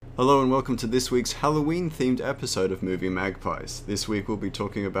Hello and welcome to this week's Halloween-themed episode of Movie Magpies. This week we'll be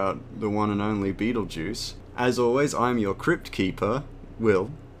talking about the one and only Beetlejuice. As always, I'm your Crypt Keeper,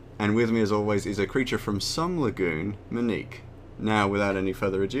 Will, and with me as always is a creature from some lagoon, Monique. Now, without any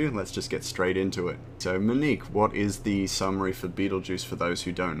further ado, let's just get straight into it. So, Monique, what is the summary for Beetlejuice for those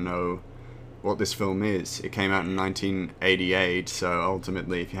who don't know what this film is? It came out in 1988, so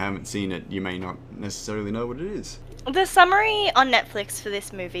ultimately, if you haven't seen it, you may not necessarily know what it is. The summary on Netflix for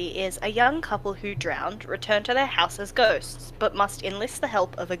this movie is a young couple who drowned return to their house as ghosts, but must enlist the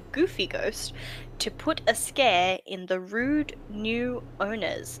help of a goofy ghost to put a scare in the rude new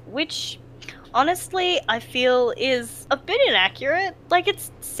owners, which honestly I feel is a bit inaccurate. Like, it's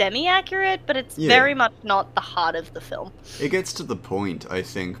semi-accurate, but it's very much not the heart of the film. It gets to the point, I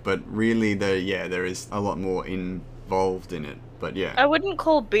think, but really there is a lot more involved in it, but yeah. I wouldn't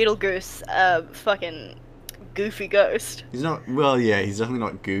call Beetlejuice a fucking goofy ghost. He's not, well, yeah, he's definitely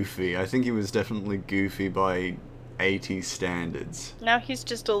not goofy. I think he was definitely goofy by 80s standards. Now he's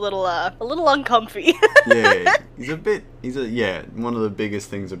just a little uncomfy. Yeah, one of the biggest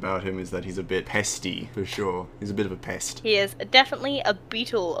things about him is that he's a bit pesty, for sure. He's a bit of a pest. He is definitely a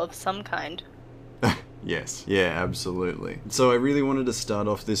beetle of some kind. Yes, yeah, absolutely. So I really wanted to start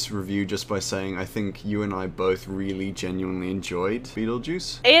off this review just by saying I think you and I both really genuinely enjoyed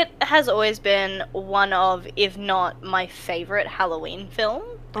Beetlejuice. It has always been one of, if not my favorite Halloween film.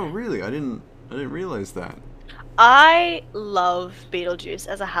 Oh, really? I didn't realize that. I love Beetlejuice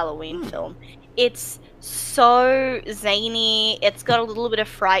as a Halloween film. It's so zany. It's got a little bit of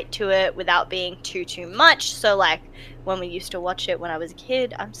fright to it without being too much. So, like, when we used to watch it when I was a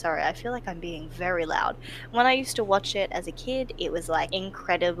kid, I'm sorry, I feel like I'm being very loud. When I used to watch it as a kid, it was, like,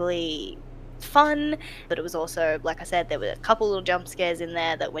 incredibly fun, but it was also, like I said, there were a couple little jump scares in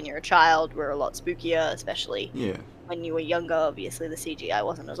there that when you're a child were a lot spookier, especially when you were younger. Obviously, the CGI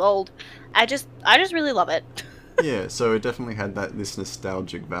wasn't as old. I just really love it. Yeah, so it definitely had this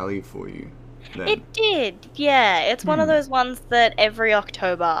nostalgic value for you then. It did, yeah. It's one of those ones that every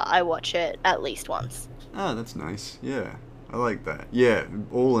October I watch it at least once. Ah, that's nice. Yeah, I like that. Yeah,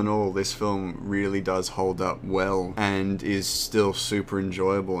 all in all, this film really does hold up well and is still super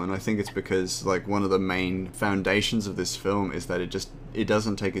enjoyable, and I think it's because, like, one of the main foundations of this film is that it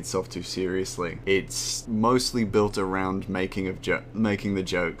doesn't take itself too seriously. It's mostly built around making the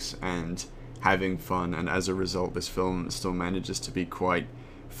jokes and having fun, and as a result, this film still manages to be quite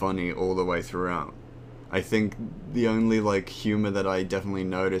funny all the way throughout. I think the only, like, humor that I definitely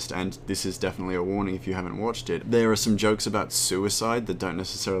noticed, and this is definitely a warning if you haven't watched it, there are some jokes about suicide that don't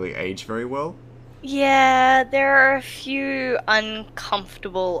necessarily age very well. Yeah, there are a few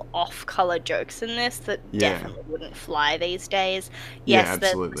uncomfortable off-color jokes in this that definitely wouldn't fly these days. Yes,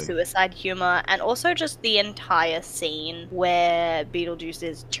 there's suicide humor, and also just the entire scene where Beetlejuice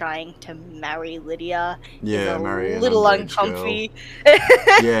is trying to marry Lydia marry a little uncomfy.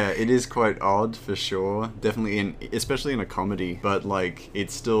 Yeah, it is quite odd for sure. Definitely especially in a comedy, but, like, it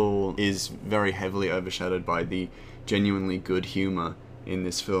still is very heavily overshadowed by the genuinely good humor in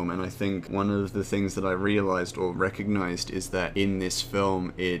this film. And I think one of the things that I realized or recognized is that in this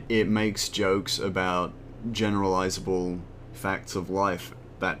film it makes jokes about generalizable facts of life,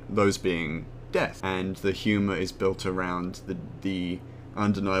 that those being death, and the humor is built around the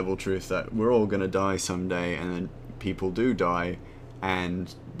undeniable truth that we're all gonna die someday, and then people do die,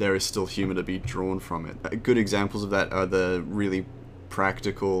 and there is still humor to be drawn from it. Good examples of that are the really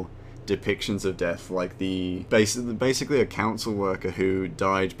practical depictions of death, like basically a council worker who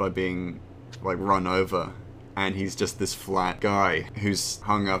died by being, like, run over, and he's just this flat guy who's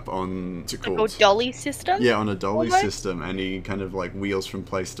hung up on a dolly system? Yeah, on a dolly system, and he kind of, like, wheels from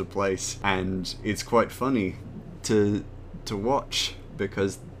place to place, and it's quite funny to watch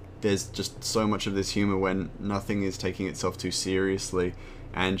because there's just so much of this humor when nothing is taking itself too seriously,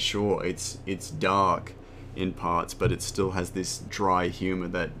 and sure, it's dark in parts, but it still has this dry humor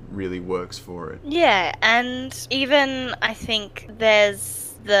that really works for it. Yeah, and even I think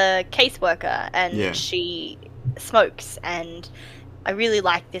there's the caseworker, and she smokes, and I really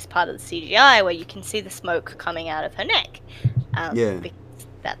like this part of the CGI where you can see the smoke coming out of her neck. Because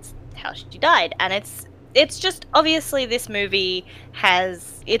that's how she died, and it's just, obviously this movie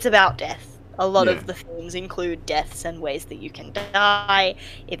it's about death. A lot of the films include deaths and ways that you can die.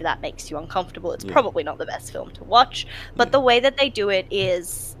 If that makes you uncomfortable, it's probably not the best film to watch. But the way that they do it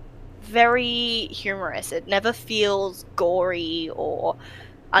is very humorous. It never feels gory or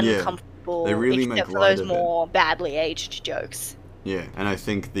uncomfortable, they really except make for light those of more badly aged jokes. Yeah, and I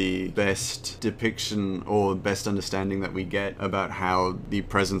think the best depiction or best understanding that we get about how the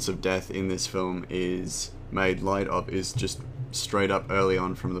presence of death in this film is made light of is just straight up early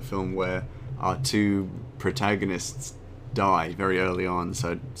on from the film where our two protagonists die very early on,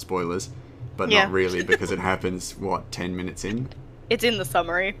 so spoilers, but not really, because it happens, 10 minutes in? It's in the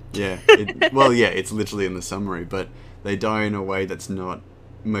summary. Yeah, it's literally in the summary, but they die in a way that's not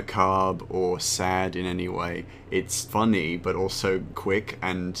macabre or sad in any way. It's funny, but also quick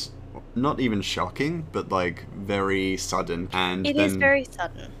and not even shocking, but like very sudden. And it is very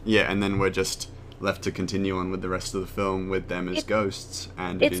sudden. Yeah, and then we're just left to continue on with the rest of the film with them as ghosts,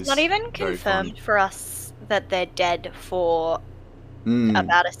 and it's not even confirmed for us that they're dead for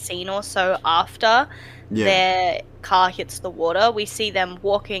about a scene or so after their car hits the water. We see them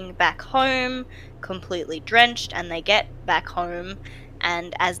walking back home, completely drenched, and they get back home,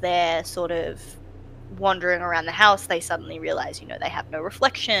 and as they're sort of wandering around the house, they suddenly realize, they have no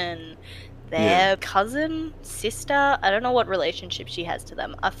reflection. Their cousin, sister, I don't know what relationship she has to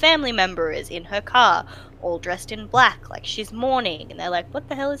them. A family member is in her car, all dressed in black, like she's mourning. And they're like, what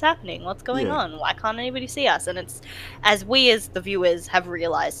the hell is happening? What's going on? Why can't anybody see us? And it's, as we as the viewers have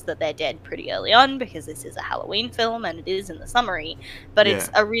realized that they're dead pretty early on, because this is a Halloween film and it is in the summary. But it's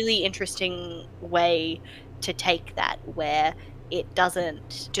a really interesting way to take that, where it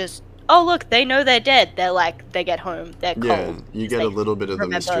doesn't just, oh look, they know they're dead. They're like, they get home, they're cold. Yeah, you get a little bit of the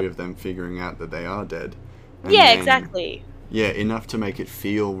mystery of them figuring out that they are dead. And exactly. Yeah, enough to make it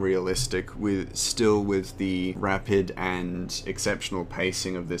feel realistic, with the rapid and exceptional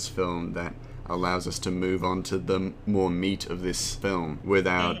pacing of this film that allows us to move on to the more meat of this film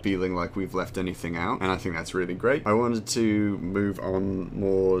without feeling like we've left anything out, and I think that's really great. I wanted to move on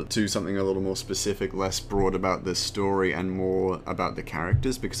more to something a little more specific, less broad about the story and more about the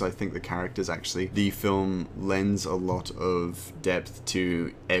characters, because I think the characters the film lends a lot of depth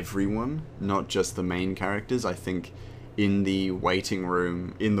to everyone, not just the main characters. I think in the waiting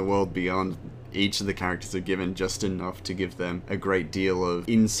room, in the world beyond, each of the characters are given just enough to give them a great deal of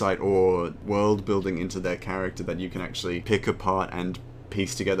insight or world building into their character that you can actually pick apart and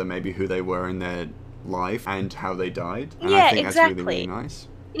piece together maybe who they were in their life and how they died. And I think that's really, really nice.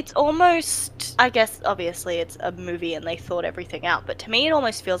 It's almost, I guess, obviously it's a movie and they thought everything out, but to me it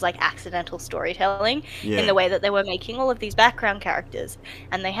almost feels like accidental storytelling in the way that they were making all of these background characters,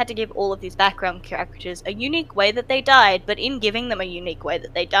 and they had to give all of these background characters a unique way that they died, but in giving them a unique way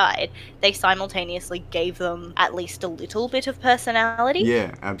that they died, they simultaneously gave them at least a little bit of personality.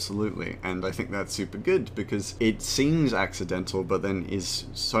 Yeah, absolutely. And I think that's super good, because it seems accidental, but then is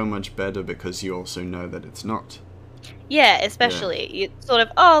so much better because you also know that it's not. Yeah, especially. You sort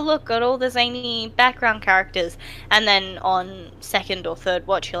of, oh, look, got all the zany background characters. And then on second or third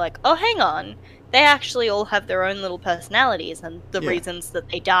watch, you're like, oh, hang on. They actually all have their own little personalities, and the reasons that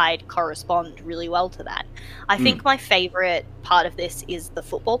they died correspond really well to that. I think my favorite part of this is the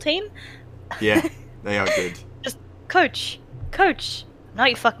football team. Yeah, they are good. Just, coach, not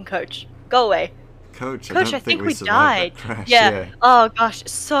your fucking coach. Go away. Coach, I think we died. Yeah. Oh, gosh,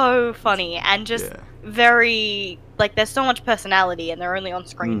 so funny. And just very, like, there's so much personality, and they're only on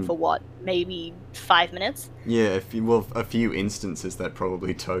screen for what, maybe 5 minutes? Yeah, a few instances that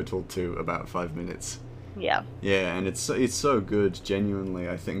probably total to about 5 minutes. Yeah. Yeah, and it's so good, genuinely.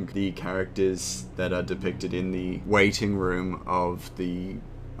 I think the characters that are depicted in the waiting room of the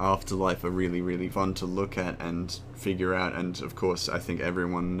afterlife are really, really fun to look at and figure out, and of course I think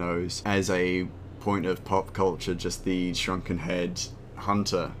everyone knows, as a point of pop culture, just the shrunken head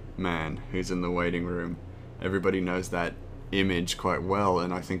hunter man who's in the waiting room. Everybody knows that image quite well,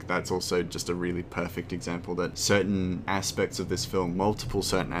 and I think that's also just a really perfect example that certain aspects of this film, multiple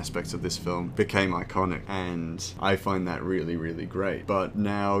certain aspects of this film, became iconic, and I find that really, really great. But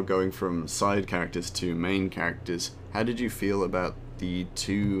now, going from side characters to main characters, how did you feel about the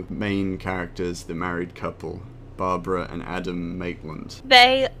two main characters, the married couple, Barbara and Adam Maitland?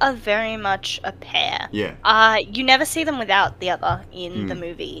 They are very much a pair. Yeah. You never see them without the other in the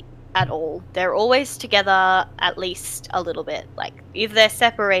movie at all. They're always together, at least a little bit. Like, if they're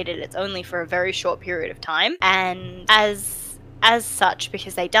separated, it's only for a very short period of time. And as such,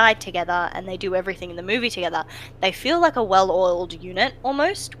 because they died together and they do everything in the movie together, they feel like a well-oiled unit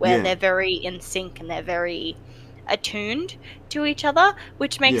almost, where they're very in sync and they're very attuned to each other,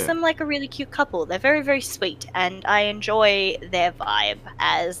 which makes them like a really cute couple. They're very, very sweet, and I enjoy their vibe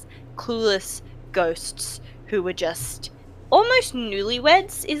as clueless ghosts who were just almost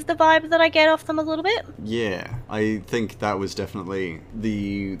newlyweds, is the vibe that I get off them a little bit. Yeah, I think that was definitely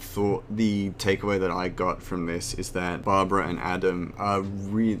the takeaway that I got from this, is that Barbara and Adam are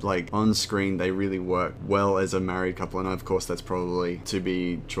really, on screen, they really work well as a married couple, and of course that's probably to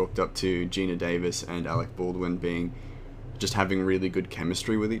be chalked up to Geena Davis and Alec Baldwin having really good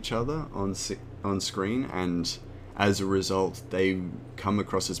chemistry with each other on screen, and as a result, they come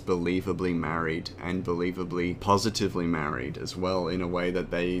across as believably married and believably positively married as well, in a way that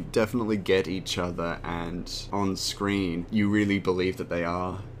they definitely get each other, and on screen you really believe that they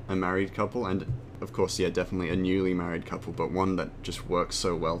are a married couple, and of course, yeah, definitely a newly married couple, but one that just works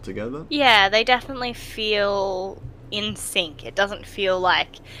so well together. Yeah, they definitely feel in sync. It doesn't feel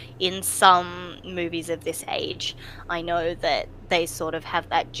like in some movies of this age, I know that they sort of have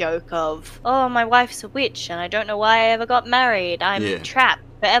that joke of, oh, my wife's a witch and I don't know why I ever got married. I'm trapped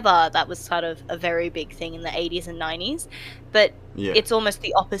forever. That was sort of a very big thing in the 80s and 90s. But it's almost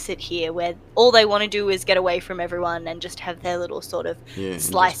the opposite here, where all they want to do is get away from everyone and just have their little sort of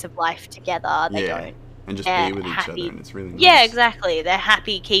slice of life together. They don't. And just be with each other, and it's really nice. Yeah, exactly. They're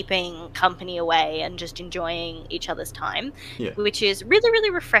happy keeping company away and just enjoying each other's time, which is really,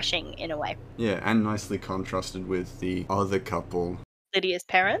 really refreshing in a way. Yeah, and nicely contrasted with the other couple. Lydia's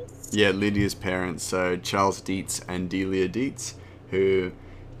parents? Yeah, Lydia's parents, so Charles Dietz and Delia Dietz, who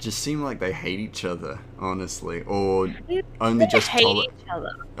just seem like they hate each other, honestly, or only just tolerate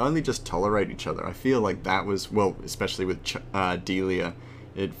each other. I feel like that was, well, especially with Delia,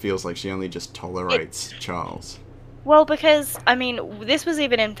 it feels like she only just tolerates Charles. Well, because, I mean, this was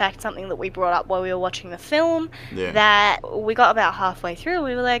even, in fact, something that we brought up while we were watching the film, that we got about halfway through, and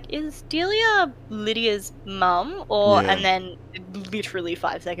we were like, is Delia Lydia's mum? And then, literally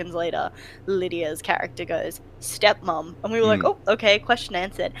 5 seconds later, Lydia's character goes, stepmom. And we were like, oh, okay, question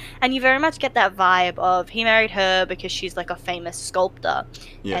answered. And you very much get that vibe of, he married her because she's, like, a famous sculptor,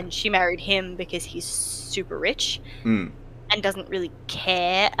 and she married him because he's super rich. And doesn't really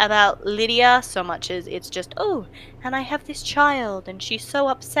care about Lydia so much as it's just, oh, and I have this child, and she's so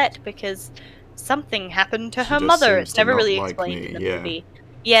upset because something happened to her mother. It's never really explained in the movie.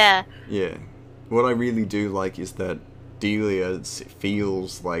 Yeah. What I really do like is that Delia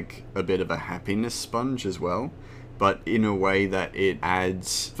feels like a bit of a happiness sponge as well, but in a way that it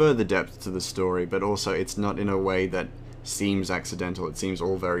adds further depth to the story, but also it's not in a way that seems accidental. It seems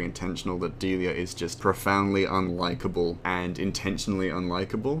all very intentional, that Delia is just profoundly unlikable and intentionally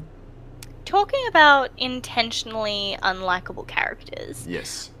unlikable. Talking about intentionally unlikable characters,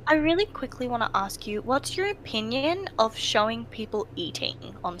 I really quickly want to ask you, what's your opinion of showing people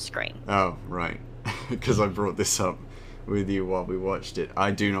eating on screen? Oh, right. Because I brought this up with you while we watched it.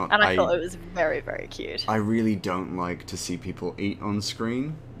 I do not... And I thought it was very, very cute. I really don't like to see people eat on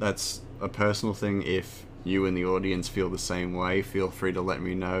screen. That's a personal thing. If you in the audience feel the same way, feel free to let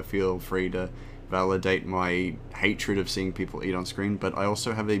me know. Feel free to validate my hatred of seeing people eat on screen, but I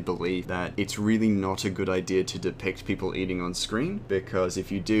also have a belief that it's really not a good idea to depict people eating on screen, because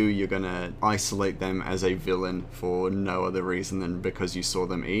if you do, you're gonna isolate them as a villain for no other reason than because you saw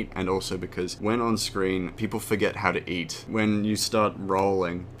them eat, and also because when on screen, people forget how to eat. When you start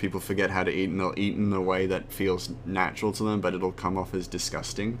rolling, people forget how to eat, and they'll eat in a way that feels natural to them, but it'll come off as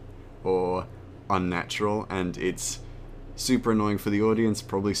disgusting or unnatural, and it's super annoying for the audience,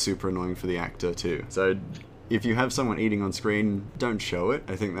 probably super annoying for the actor too. So if you have someone eating on screen, don't show it.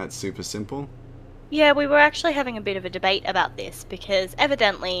 I think that's super simple. Yeah, we were actually having a bit of a debate about this, because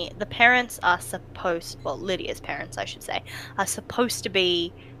evidently the parents are supposed, well, Lydia's parents, I should say, are supposed to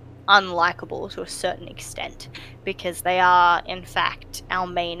be unlikable to a certain extent, because they are, in fact, our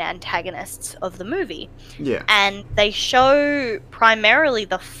main antagonists of the movie. Yeah. And they show primarily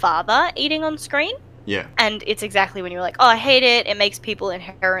the father eating on screen. Yeah. And it's exactly when you're like, oh, I hate it. It makes people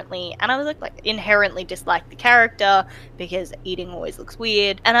inherently, and I was like inherently dislike the character because eating always looks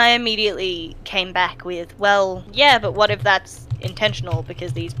weird. And I immediately came back with, well, yeah, but what if that's intentional?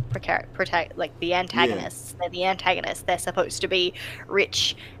 Because these the antagonists, they're the antagonists. They're supposed to be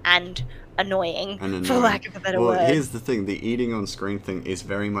rich and annoying, for lack of a better word. Here's the thing: the eating on screen thing is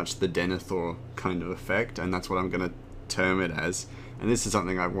very much the Denethor kind of effect, and that's what I'm gonna term it as. And this is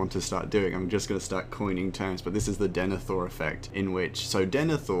something I want to start doing. I'm just going to start coining terms, but this is the Denethor effect, in which... So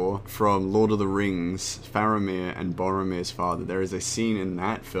Denethor, from Lord of the Rings, Faramir and Boromir's father, there is a scene in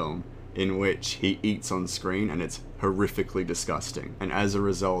that film in which he eats on screen, and it's horrifically disgusting. And as a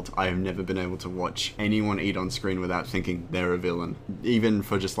result, I have never been able to watch anyone eat on screen without thinking they're a villain. Even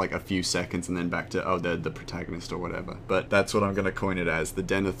for just like a few seconds, and then back to, oh, they're the protagonist or whatever. But that's what I'm going to coin it as, the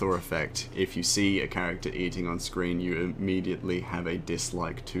Denethor effect. If you see a character eating on screen, you immediately have a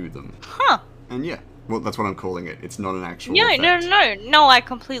dislike to them. Huh. And yeah. Well, that's what I'm calling it. It's not an actual effect. No, I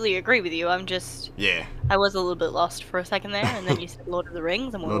completely agree with you. I'm just... Yeah. I was a little bit lost for a second there, and then you said Lord of the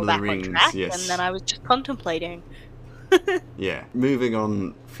Rings, and we were back on track, and then I was just contemplating. Yeah. Moving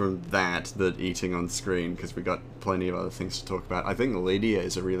on from that, the eating on screen, because we got plenty of other things to talk about, I think Lydia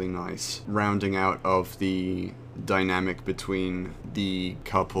is a really nice rounding out of the dynamic between the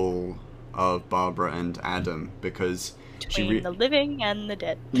couple of Barbara and Adam, because between the living and the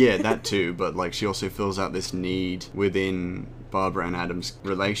dead. Yeah, that too, but like she also fills out this need within Barbara and Adam's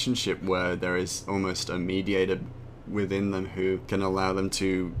relationship where there is almost a mediator within them who can allow them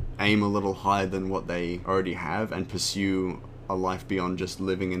to aim a little higher than what they already have and pursue a life beyond just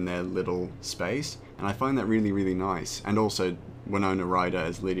living in their little space. And I find that really, really nice. And also Winona Ryder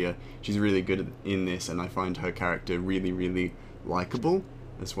as Lydia, she's really good in this, and I find her character really, really likable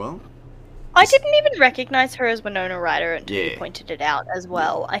as well. I didn't even recognize her as Winona Ryder until you pointed it out as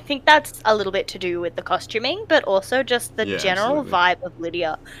well. I think that's a little bit to do with the costuming, but also just the general vibe of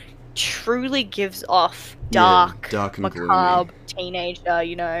Lydia truly gives off dark and macabre gloomy teenager,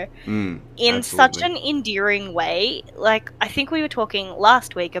 you know, in such an endearing way. Like, I think we were talking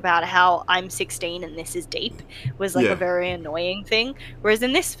last week about how I'm 16 and this is deep was like a very annoying thing, whereas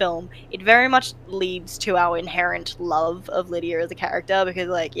in this film it very much leads to our inherent love of Lydia as a character, because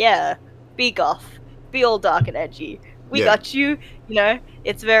like, be goth, be all dark and edgy, we got you, you know.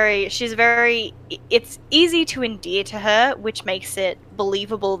 It's easy to endear to her, which makes it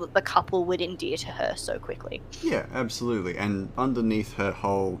believable that the couple would endear to her so quickly. Yeah, absolutely. And underneath her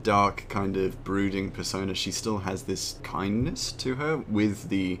whole dark kind of brooding persona, she still has this kindness to her with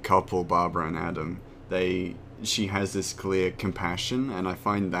the couple, Barbara and Adam. She has this clear compassion, and I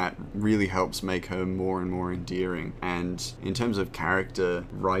find that really helps make her more and more endearing. And in terms of character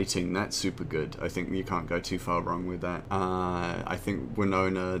writing, that's super good. I think you can't go too far wrong with that. I think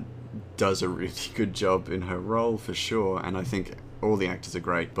Winona does a really good job in her role for sure, and I think all the actors are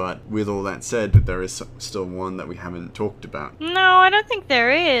great. But with all that said, there is still one that we haven't talked about. No, I don't think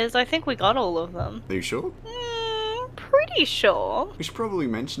there is. I think we got all of them. Are you sure? Pretty sure. We should probably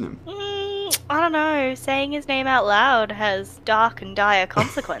mention him. I don't know, saying his name out loud has dark and dire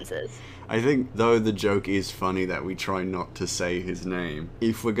consequences. I think, though the joke is funny that we try not to say his name,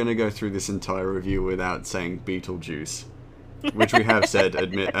 if we're going to go through this entire review without saying Beetlejuice, which we have said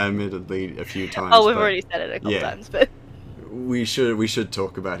admittedly a few times. Oh, we've already said it a couple times, but... We should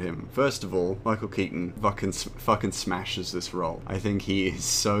talk about him. First of all, Michael Keaton fucking smashes this role. I think he is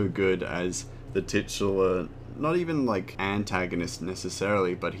so good as the titular... not even like antagonist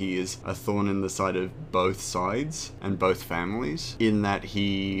necessarily, but he is a thorn in the side of both sides and both families, in that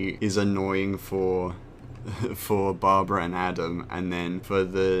he is annoying for Barbara and Adam, and then for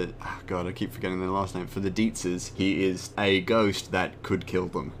the I keep forgetting their last name, for the Dietzes, he is a ghost that could kill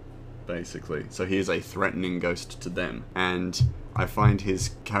them, basically. So he is a threatening ghost to them, and I find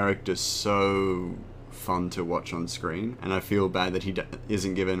his character so fun to watch on screen, and I feel bad that he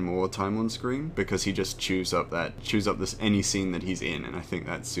isn't given more time on screen, because he just chews up this any scene that he's in, and I think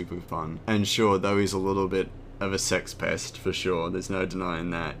that's super fun. And sure, though he's a little bit of a sex pest for sure, there's no denying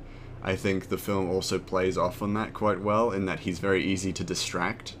that, I think the film also plays off on that quite well, in that he's very easy to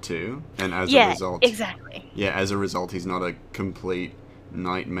distract too, and as a result, as a result, he's not a complete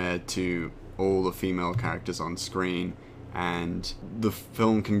nightmare to all the female characters on screen. And the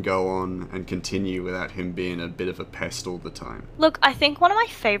film can go on and continue without him being a bit of a pest all the time. Look, I think one of my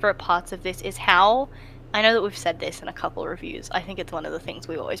favourite parts of this is how, I know that we've said this in a couple of reviews, I think it's one of the things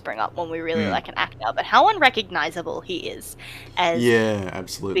we always bring up when we really like an actor, but how unrecognisable he is as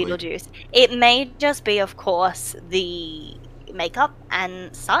absolutely. Beetlejuice. It may just be, of course, the makeup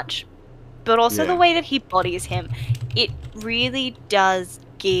and such, but also the way that he bodies him. It really does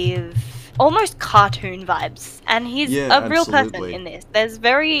give almost cartoon vibes, and he's a real person in this. There's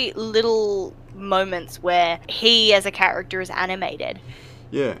very little moments where he as a character is animated.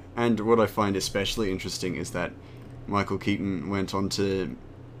 Yeah, and what I find especially interesting is that Michael Keaton went on to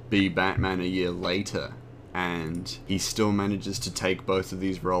be Batman a year later, and he still manages to take both of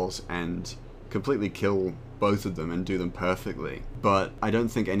these roles and completely kill both of them and do them perfectly. But I don't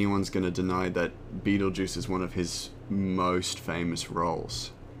think anyone's going to deny that Beetlejuice is one of his most famous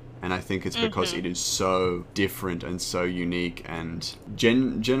roles. And I think it's because it is so different and so unique, and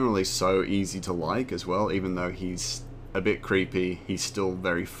generally so easy to like as well. Even though he's a bit creepy, he's still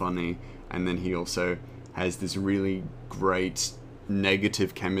very funny, and then he also has this really great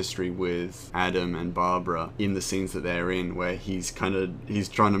negative chemistry with Adam and Barbara in the scenes that they're in, where he's trying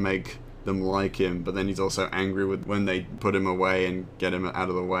to make them like him, but then he's also angry with when they put him away and get him out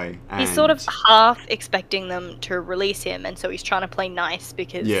of the way. And he's sort of half expecting them to release him, and so he's trying to play nice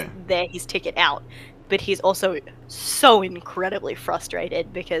because they're his ticket out. But he's also so incredibly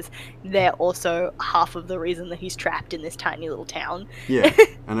frustrated because they're also half of the reason that he's trapped in this tiny little town. Yeah,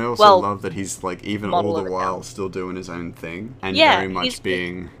 and I also love that he's like, even all the while still doing his own thing, and very much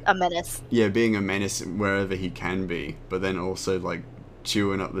being a menace. Yeah, being a menace wherever he can be, but then also like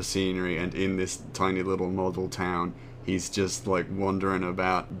chewing up the scenery, and in this tiny little model town He's just like wandering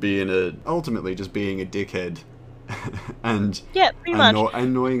about, ultimately just being a dickhead, and Yeah, pretty much.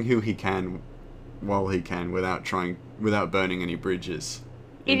 Annoying who he can, while he can, without burning any bridges.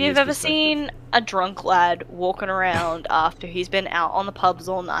 If you've ever seen a drunk lad walking around after he's been out on the pubs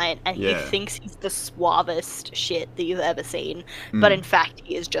all night and he thinks he's the suavest shit that you've ever seen, but in fact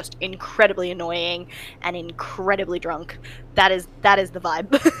he is just incredibly annoying and incredibly drunk, that is the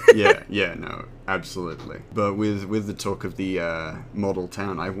vibe. yeah, no, absolutely. But with the talk of the model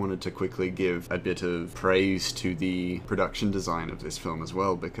town, I wanted to quickly give a bit of praise to the production design of this film as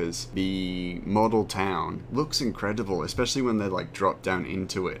well, because the model town looks incredible, especially when they like drop down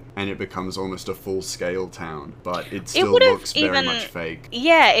into it and it becomes almost a full-scale town, but it still looks very much fake.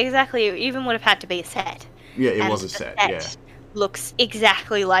 Yeah, exactly. It even would have had to be a set. Yeah, it was a set, yeah. Looks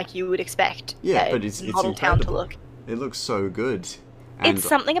exactly like you would expect but it's model town to look. It looks so good. And it's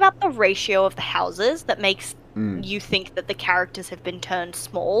something about the ratio of the houses that makes you think that the characters have been turned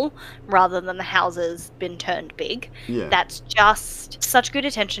small rather than the houses been turned big. Yeah. That's just such good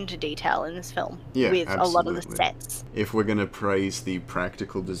attention to detail in this film with absolutely. a lot of the sets. If we're going to praise the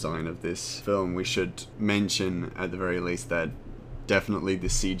practical design of this film, we should mention at the very least that definitely the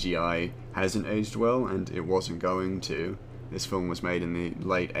CGI hasn't aged well, and it wasn't going to. This film was made in the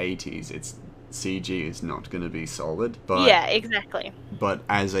late 80s. Its CG is not going to be solid. But, yeah, exactly. But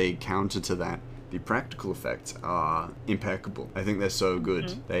as a counter to that, the practical effects are impeccable. I think they're so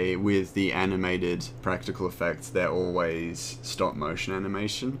good. With the animated practical effects, they're always stop motion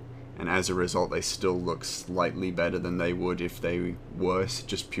animation, and as a result they still look slightly better than they would if they were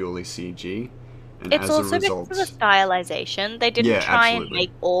just purely CG. And it's also because of the stylization. They didn't try and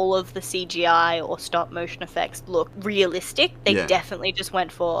make all of the CGI or stop motion effects look realistic. They definitely just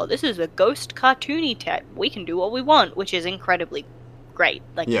went for, this is a ghost cartoony type. We can do what we want, which is incredibly great.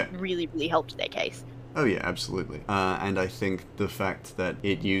 It really, really helped their case. Oh yeah, absolutely. And I think the fact that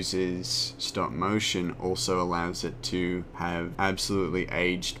it uses stop motion also allows it to have absolutely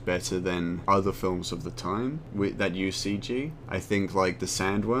aged better than other films of the time that use CG. I think like the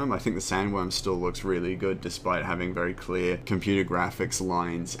Sandworm still looks really good despite having very clear computer graphics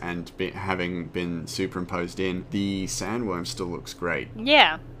lines and having been superimposed in. The Sandworm still looks great.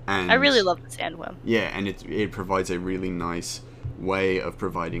 Yeah, and I really love the Sandworm. Yeah, and it provides a really nice way of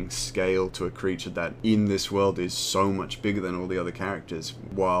providing scale to a creature that in this world is so much bigger than all the other characters,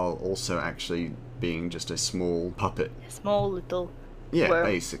 while also actually being just a small puppet. A small little worm.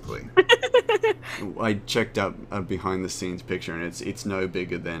 Basically. I checked out a behind the scenes picture and it's no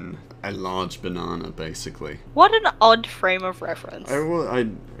bigger than a large banana, basically. What an odd frame of reference.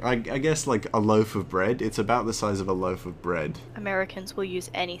 I guess like a loaf of bread. It's about the size of a loaf of bread. Americans will use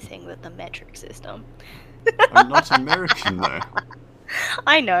anything with the metric system. I'm not American though.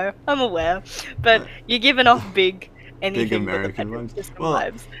 I know, I'm aware, but you're giving off big American vibes. Well,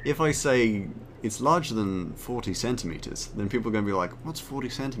 vibes. If I say it's larger than 40 centimeters, then people are going to be like, "What's 40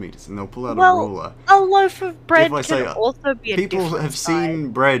 centimeters?" And they'll pull out a ruler. A loaf of bread can also be a people different have size. Seen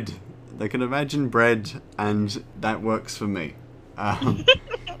bread. They can imagine bread, and that works for me.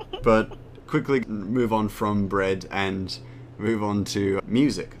 But quickly move on from bread and move on to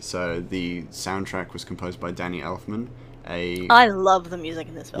music. So the soundtrack was composed by Danny Elfman. I love the music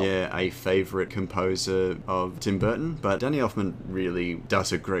in this film. Yeah, a favourite composer of Tim Burton, but Danny Elfman really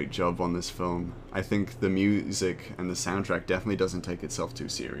does a great job on this film. I think the music and the soundtrack definitely doesn't take itself too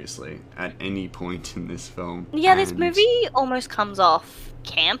seriously at any point in this film. Yeah, this movie almost comes off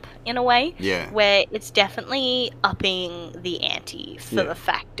camp in a way. Yeah. Where it's definitely upping the ante for the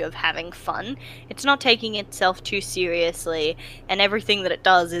fact of having fun. It's not taking itself too seriously, and everything that it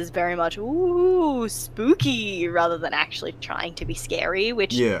does is very much, ooh, spooky, rather than actually trying to be scary,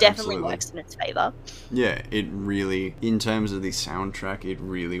 which definitely works in its favour. Yeah, it really, in terms of the soundtrack, it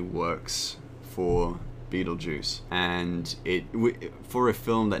really works for Beetlejuice, and for a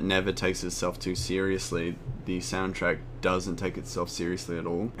film that never takes itself too seriously, the soundtrack doesn't take itself seriously at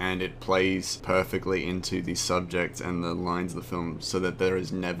all, and it plays perfectly into the subject and the lines of the film, so that there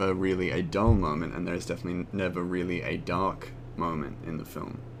is never really a dull moment, and there is definitely never really a dark moment in the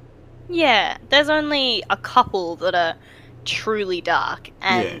film. Yeah, there's only a couple that are truly dark,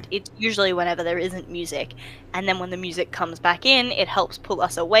 and it's usually whenever there isn't music, and then when the music comes back in, it helps pull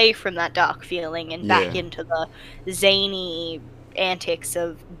us away from that dark feeling and back into the zany antics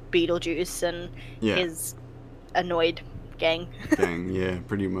of Beetlejuice and his annoyed gang. Yeah,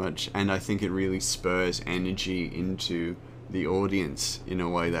 pretty much. And I think it really spurs energy into the audience in a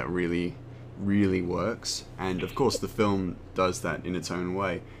way that really, really works. And of course the film does that in its own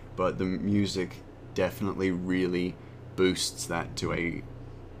way, but the music definitely really boosts that to a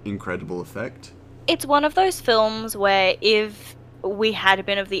incredible effect. It's one of those films where if we had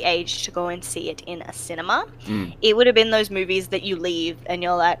been of the age to go and see it in a cinema, it would have been those movies that you leave and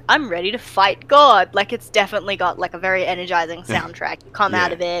you're like, I'm ready to fight God. Like, it's definitely got like a very energizing soundtrack. You come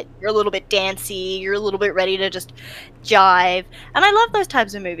out of it, you're a little bit dancey, you're a little bit ready to just jive. And I love those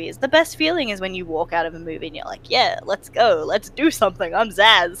types of movies. The best feeling is when you walk out of a movie and you're like, yeah, let's go, let's do something, I'm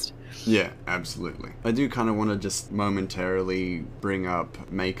zazzed. Yeah, absolutely. I do kind of want to just momentarily bring up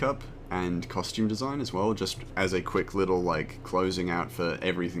makeup and costume design as well, just as a quick little like closing out for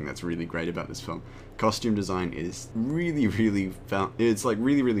everything that's really great about this film. Costume design is really, really fun. It's like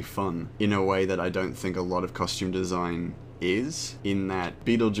really, really fun in a way that I don't think a lot of costume design is, in that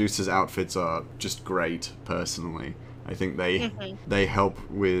Beetlejuice's outfits are just great, personally. I think they help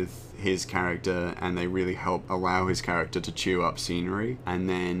with his character, and they really help allow his character to chew up scenery. And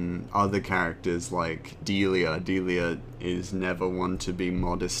then other characters like Delia is never one to be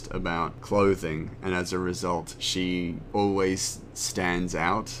modest about clothing, and as a result she always stands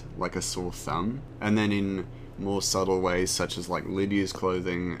out like a sore thumb. And then in more subtle ways, such as like Lydia's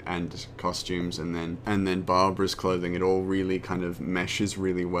clothing and costumes, and then Barbara's clothing, it all really kind of meshes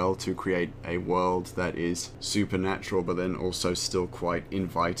really well to create a world that is supernatural, but then also still quite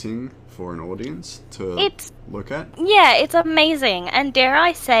inviting for an audience to look at. Yeah, it's amazing. And dare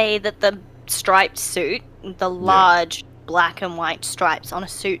I say that the striped suit, the large black and white stripes on a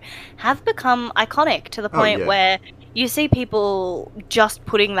suit, have become iconic to the point where you see people just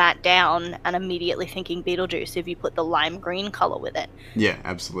putting that down and immediately thinking Beetlejuice if you put the lime green color with it. Yeah,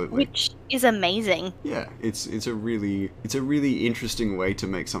 absolutely. Which is amazing. Yeah, it's a really interesting way to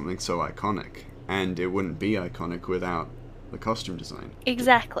make something so iconic, and it wouldn't be iconic without the costume design.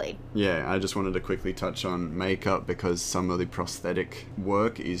 Exactly. Yeah, I just wanted to quickly touch on makeup because some of the prosthetic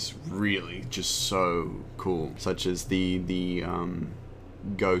work is really just so cool, such as the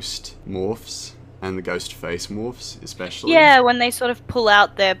ghost morphs. And the ghost face morphs, especially. Yeah, when they sort of pull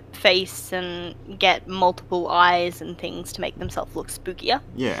out their face and get multiple eyes and things to make themselves look spookier.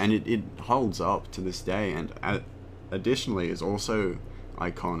 Yeah, and it holds up to this day, and additionally is also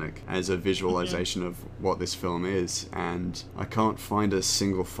iconic as a visualization of what this film is, and I can't find a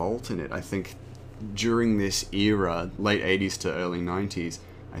single fault in it. I think during this era, late 80s to early 90s,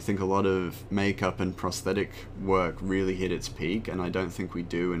 I think a lot of makeup and prosthetic work really hit its peak, and I don't think we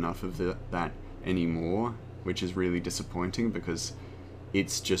do enough of that anymore, which is really disappointing because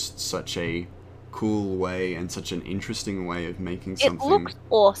it's just such a cool way and such an interesting way of making something. It looks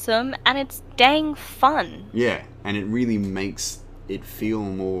awesome and it's dang fun. Yeah, and it really makes it feel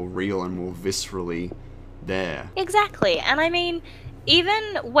more real and more viscerally there. Exactly. And I mean,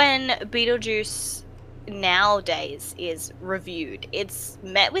 even when Beetlejuice nowadays is reviewed, it's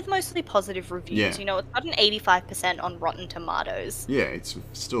met with mostly positive reviews. Yeah. You know, it's got an 85% on Rotten Tomatoes. Yeah, it's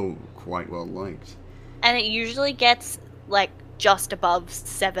still quite well liked. And it usually gets like just above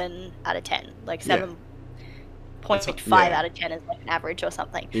 7 out of 10. Like 7.5 out of 10 is like an average or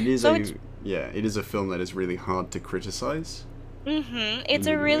something. It is it is a film that is really hard to criticize. It's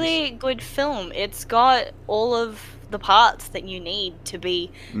a really good film. It's got all of the parts that you need to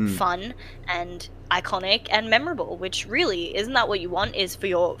be fun and iconic and memorable, which really, isn't that what you want, is for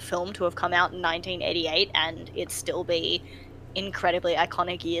your film to have come out in 1988 and it still be incredibly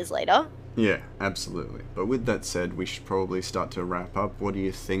iconic years later? Yeah, absolutely. But with that said, we should probably start to wrap up. What do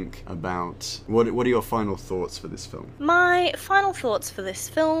you think about... What are your final thoughts for this film? My final thoughts for this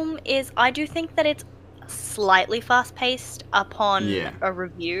film is I do think that it's slightly fast-paced upon a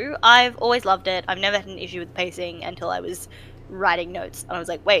review. I've always loved it. I've never had an issue with pacing until I was writing notes and I was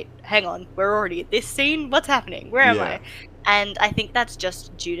like, wait, hang on, we're already at this scene? What's happening? Where am I? And I think that's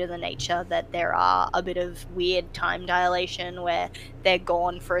just due to the nature that there are a bit of weird time dilation where they're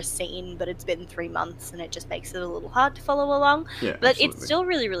gone for a scene, but it's been 3 months and it just makes it a little hard to follow along. Yeah, but absolutely. it still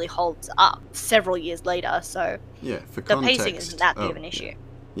really, really holds up several years later, so for the pacing isn't that big of an issue.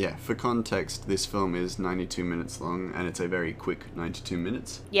 Yeah, for context, this film is 92 minutes long, and it's a very quick 92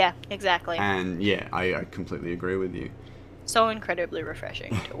 minutes. Yeah, exactly. And yeah, I completely agree with you. So incredibly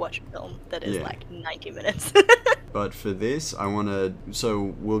refreshing to watch a film that is like 90 minutes. But for this,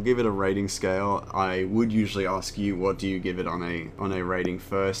 so we'll give it a rating scale. I would usually ask you, what do you give it on a rating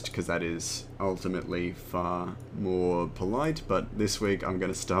first, because that is ultimately far more polite, but this week I'm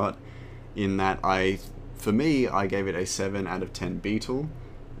going to start in that for me, I gave it a 7 out of 10 Beetle.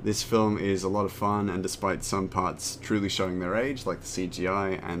 This film is a lot of fun, and despite some parts truly showing their age, like the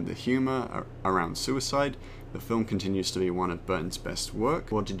CGI and the humour around suicide, The film continues to be one of Burton's best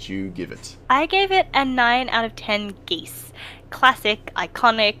work. What did you give it? I gave it a 9 out of 10 geese. Classic,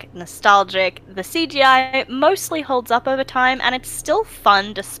 iconic, nostalgic. The CGI mostly holds up over time, and it's still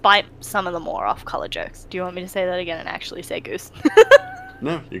fun despite some of the more off-color jokes. Do you want me to say that again and actually say goose?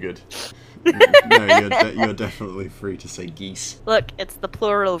 No, you're good. No, you're definitely free to say geese. Look, it's the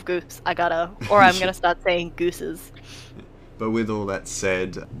plural of goose. I'm gonna start saying gooses. But with all that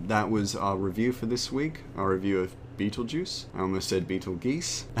said, that was our review for this week. Our review of Beetlejuice. I almost said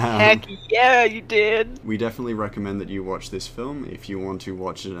Beetlegeese. Heck yeah, you did. We definitely recommend that you watch this film if you want to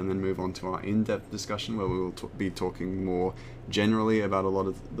watch it and then move on to our in-depth discussion where we will be talking more generally about a lot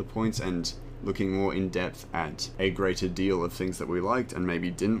of the points and looking more in depth at a greater deal of things that we liked and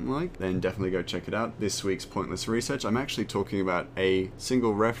maybe didn't like. Then definitely go check it out. This week's Pointless Research, I'm actually talking about a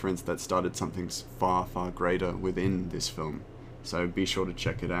single reference that started something far, far greater within this film. So be sure to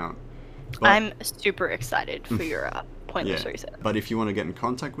check it out. But I'm super excited for your Pointless Research. But if you want to get in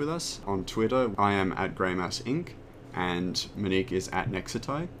contact with us on Twitter, I am at Greymouse Inc. and Monique is at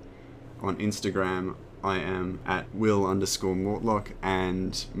Nexitai. On Instagram, I am at Will_Mortlock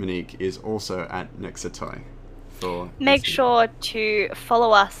and Monique is also at Nexitai. Make sure to follow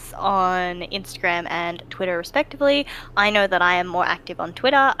us on Instagram and Twitter respectively. I know that I am more active on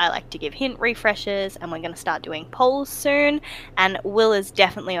Twitter. I like to give hint refreshes, and we're going to start doing polls soon. And Will is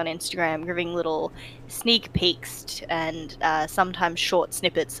definitely on Instagram giving little sneak peeks and sometimes short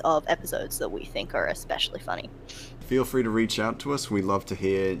snippets of episodes that we think are especially funny. Feel free to reach out to us. We love to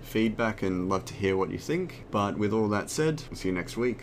hear feedback and love to hear what you think. But with all that said, we'll see you next week.